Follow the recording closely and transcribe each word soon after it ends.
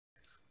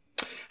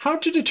How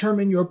to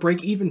determine your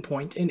break-even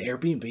point in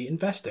Airbnb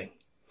investing.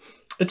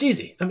 It's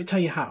easy. Let me tell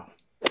you how.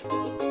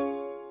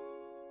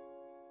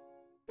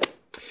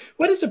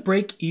 What is a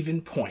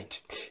break-even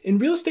point? In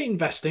real estate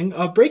investing,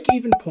 a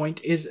break-even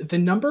point is the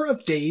number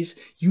of days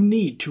you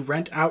need to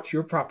rent out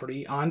your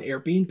property on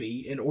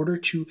Airbnb in order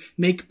to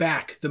make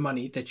back the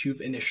money that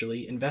you've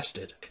initially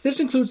invested. This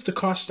includes the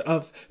cost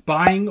of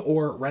buying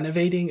or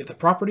renovating the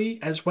property,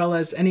 as well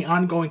as any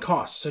ongoing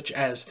costs such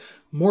as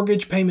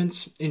mortgage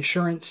payments,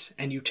 insurance,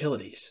 and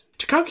utilities.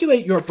 To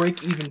calculate your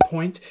break-even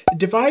point,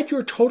 divide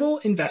your total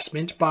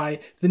investment by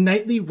the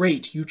nightly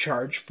rate you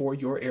charge for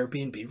your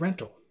Airbnb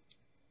rental.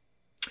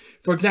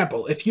 For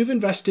example, if you've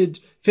invested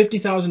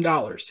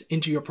 $50,000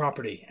 into your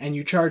property and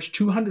you charge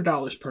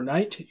 $200 per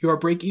night, your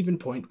break-even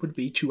point would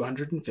be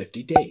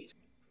 250 days.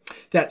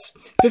 That's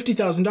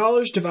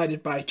 $50,000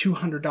 divided by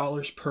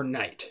 $200 per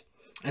night,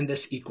 and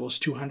this equals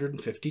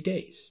 250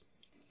 days.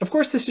 Of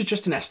course, this is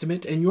just an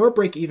estimate, and your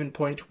break-even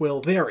point will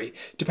vary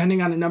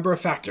depending on a number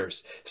of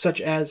factors, such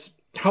as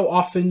how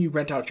often you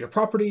rent out your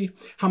property,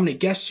 how many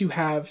guests you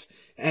have,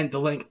 and the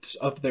lengths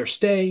of their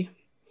stay,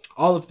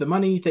 all of the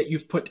money that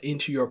you've put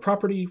into your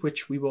property,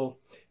 which we will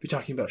be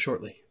talking about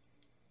shortly.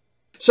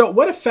 So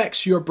what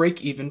affects your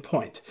break-even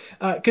point?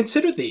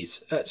 Consider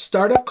these.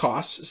 Startup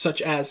costs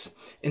such as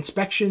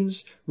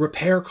inspections,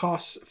 repair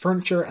costs,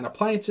 furniture and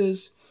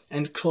appliances,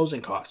 and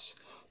closing costs.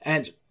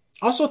 And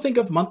also think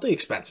of monthly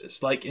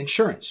expenses like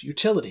insurance,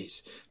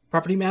 utilities,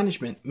 property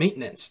management,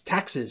 maintenance,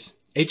 taxes,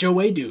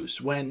 HOA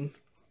dues when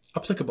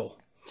applicable,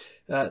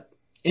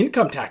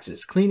 income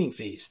taxes, cleaning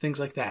fees, things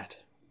like that.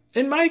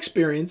 In my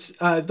experience,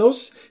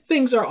 those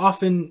things are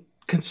often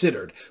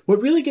considered.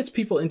 What really gets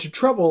people into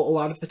trouble a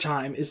lot of the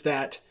time is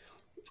that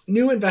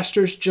new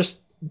investors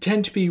just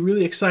tend to be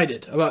really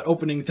excited about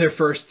opening their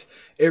first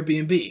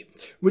Airbnb,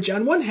 which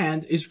on one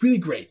hand is really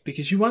great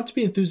because you want to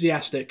be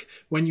enthusiastic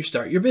when you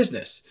start your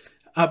business.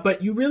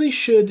 But you really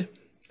should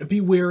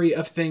be wary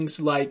of things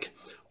like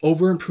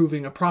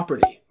over-improving a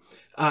property.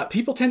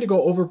 People tend to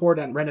go overboard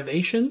on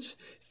renovations,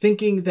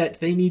 thinking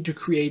that they need to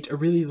create a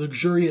really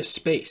luxurious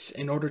space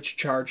in order to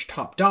charge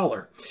top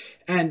dollar.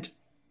 And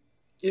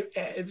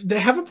they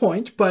have a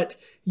point, but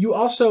you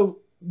also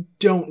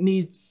don't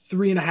need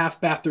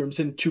 3.5 bathrooms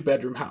in a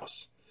 2-bedroom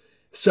house.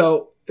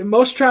 So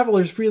most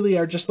travelers really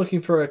are just looking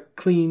for a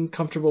clean,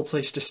 comfortable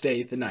place to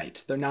stay the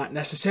night. They're not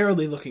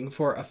necessarily looking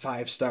for a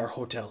 5-star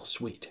hotel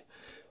suite.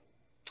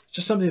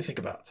 Just something to think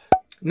about.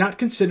 Not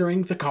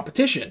considering the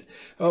competition.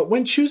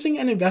 When choosing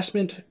an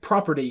investment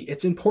property,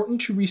 it's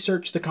important to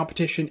research the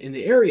competition in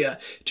the area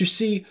to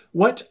see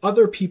what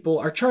other people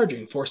are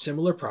charging for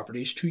similar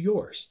properties to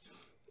yours.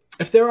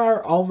 If there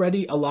are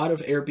already a lot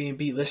of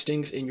Airbnb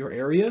listings in your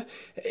area,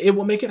 it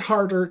will make it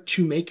harder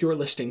to make your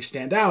listing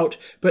stand out,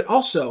 but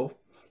also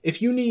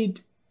if you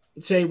need,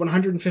 say,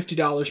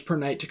 $150 per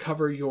night to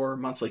cover your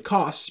monthly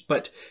costs,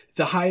 but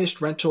the highest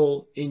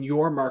rental in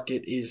your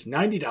market is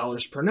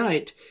 $90 per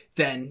night,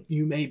 then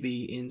you may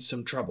be in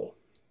some trouble.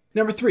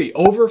 Number 3,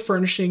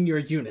 over-furnishing your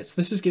units.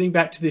 This is getting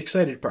back to the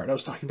excited part I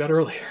was talking about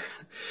earlier.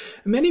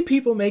 Many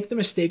people make the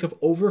mistake of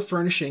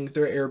over-furnishing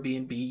their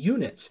Airbnb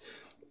units.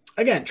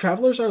 Again,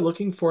 travelers are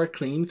looking for a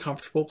clean,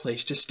 comfortable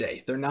place to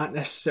stay. They're not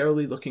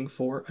necessarily looking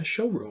for a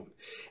showroom.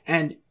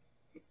 And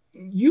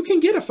you can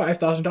get a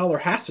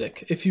 $5,000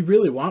 hassock if you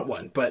really want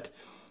one, but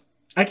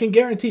I can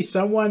guarantee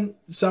someone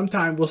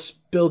sometime will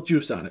spill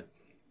juice on it.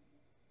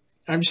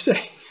 I'm just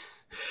saying.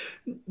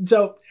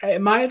 So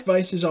my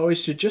advice is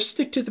always to just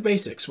stick to the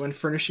basics when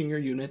furnishing your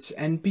units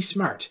and be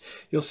smart.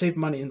 You'll save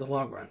money in the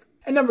long run.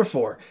 And number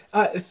 4,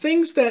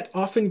 things that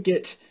often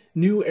get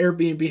new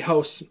Airbnb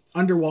hosts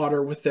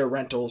underwater with their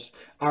rentals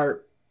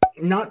are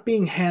not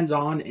being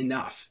hands-on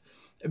enough.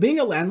 Being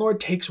a landlord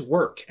takes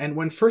work, and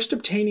when first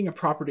obtaining a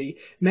property,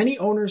 many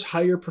owners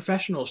hire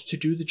professionals to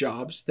do the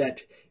jobs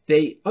that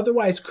they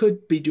otherwise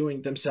could be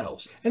doing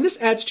themselves. And this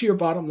adds to your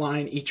bottom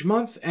line each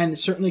month and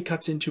certainly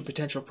cuts into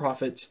potential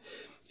profits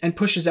and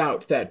pushes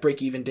out that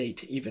break-even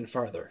date even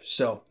farther.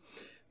 So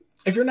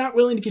if you're not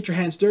willing to get your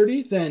hands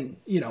dirty, then,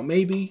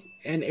 maybe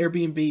an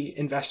Airbnb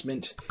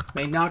investment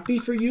may not be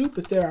for you,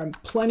 but there are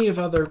plenty of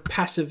other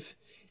passive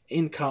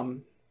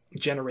income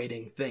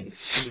generating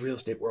things in the real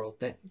estate world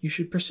that you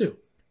should pursue.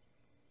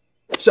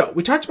 So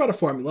we talked about a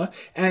formula,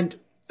 and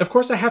of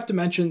course I have to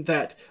mention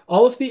that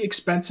all of the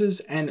expenses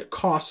and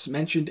costs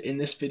mentioned in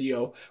this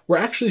video were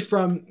actually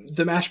from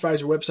the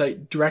Mashvisor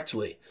website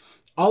directly.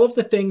 All of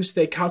the things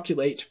they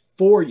calculate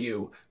for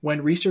you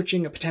when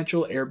researching a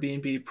potential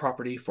Airbnb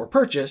property for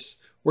purchase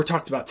were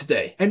talked about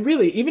today. And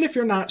really, even if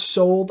you're not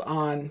sold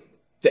on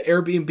the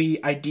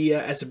Airbnb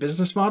idea as a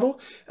business model,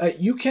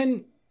 you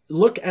can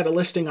look at a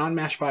listing on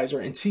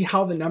Mashvisor and see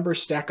how the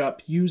numbers stack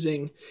up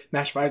using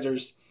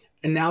Mashvisor's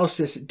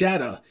analysis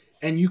data,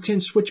 and you can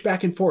switch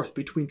back and forth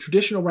between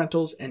traditional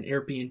rentals and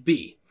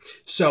Airbnb.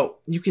 So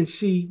you can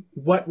see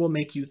what will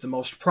make you the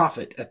most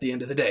profit at the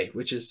end of the day,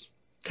 which is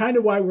kind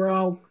of why we're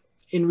all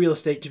in real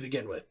estate to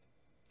begin with.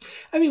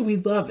 I mean, we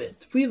love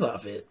it,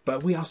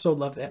 but we also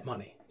love that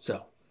money.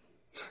 So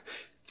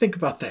think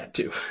about that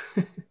too.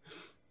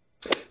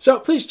 So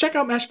please check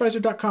out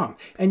Mashvisor.com,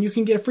 and you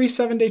can get a free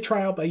 7-day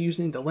trial by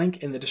using the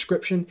link in the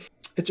description.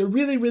 It's a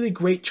really, really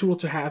great tool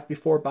to have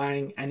before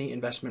buying any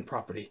investment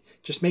property.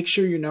 Just make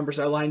sure your numbers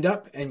are lined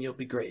up and you'll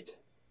be great.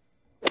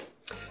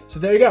 So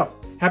there you go.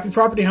 Happy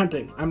property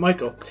hunting. I'm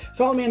Michael.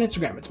 Follow me on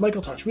Instagram. It's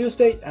Michael Talks Real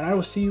Estate, and I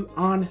will see you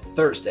on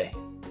Thursday.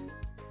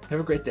 Have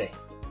a great day.